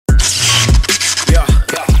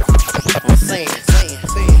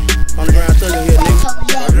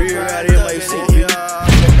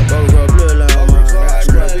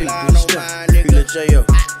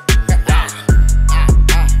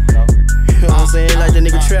Like the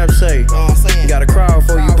nigga Trap say, you gotta crawl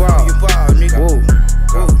before you ball.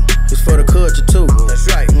 Whoa. It's for the culture too. That's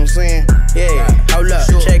right. You know what I'm saying? Yeah. Hold up.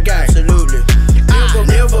 Check out. Absolutely.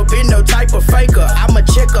 Never been no type of faker. I'm a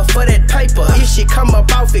checker for that paper. If she come up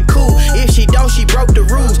off it, cool. If she don't, she broke the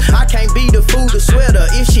rules. I can't be the fool to sweater.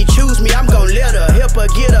 If she choose me, I'm gon' let her. Help her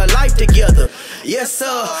get her life together. Yes, sir.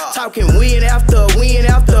 Talking win after win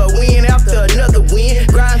after win after another win.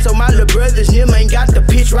 Grind so my little brothers, them ain't got the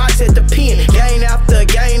pitch rocks at the pen. Gain after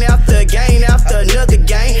gain after gain after another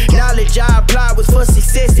gain. Knowledge I applied was for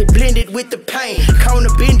success. It blended with the pain. Corner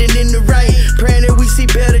bending in the rain. Praying that we see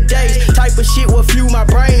better days. Type of shit will fuel my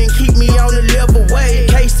brain and keep me on the level way.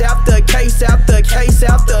 Case after case after case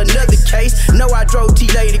after another case. Know I drove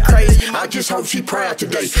T-Lady crazy. I just hope she proud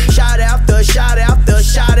today. Shot after shot after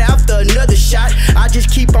shot after another shot. I just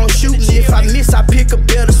keep on shooting. If I miss, I pick a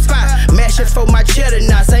better spot. Mashing for my cheddar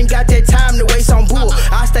knots. Ain't got that time to waste on bull.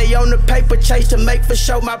 I stay on the paper chase to make for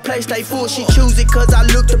sure my place stay full. She choose it cause I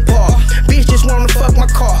look the part. Bitch just wanna fuck my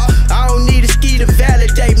car. I don't need a ski to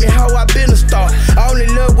validate me. How I been a star. I only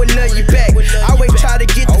love what love you back. Always try to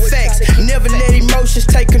get the facts. Never let emotions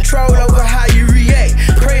take control over how you react.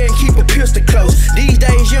 Pray and keep a pistol close. These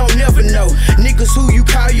days you don't never know. Niggas who you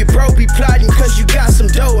call your bro be plotting cause you got some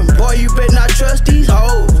dough. And boy, you better not trust these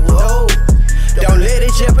hoes. Whoa. Don't let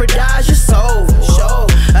it jeopardize your soul. Sure.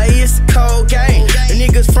 Hey, it's a cold game. The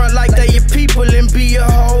niggas front like they your people and be your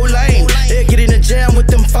whole lane. They'll get in the jam with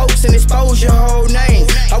them folks and expose your whole name.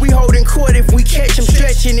 Are we holding court if we catch him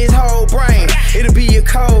stretching his whole brain? It'll be a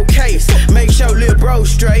cold case. Make sure lil' bro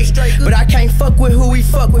straight. But I can't fuck with who we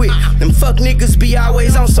fuck with. Them fuck niggas be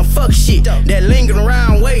always on some fuck shit. That lingering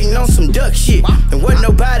around waiting on some duck shit. And wasn't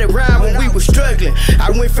nobody around when we was struggling. I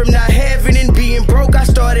went from not having and being broke, I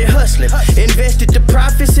started hustling. Invested the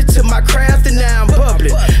profits into my craft and now I'm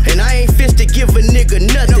bubbling. And I ain't fist to give a nigga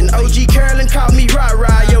nothing. OG Carolyn called me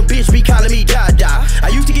rah-rah. Yo bitch be calling me da-da. I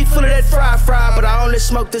used to get full of that fry, but I only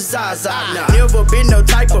smoke the Zaza. Never been no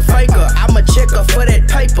type of faker. I'm a checker for that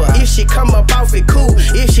paper. If she come up off it, cool.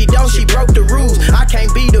 If she don't, she broke the rules. I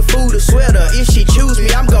can't be the fool to sweater. If she choose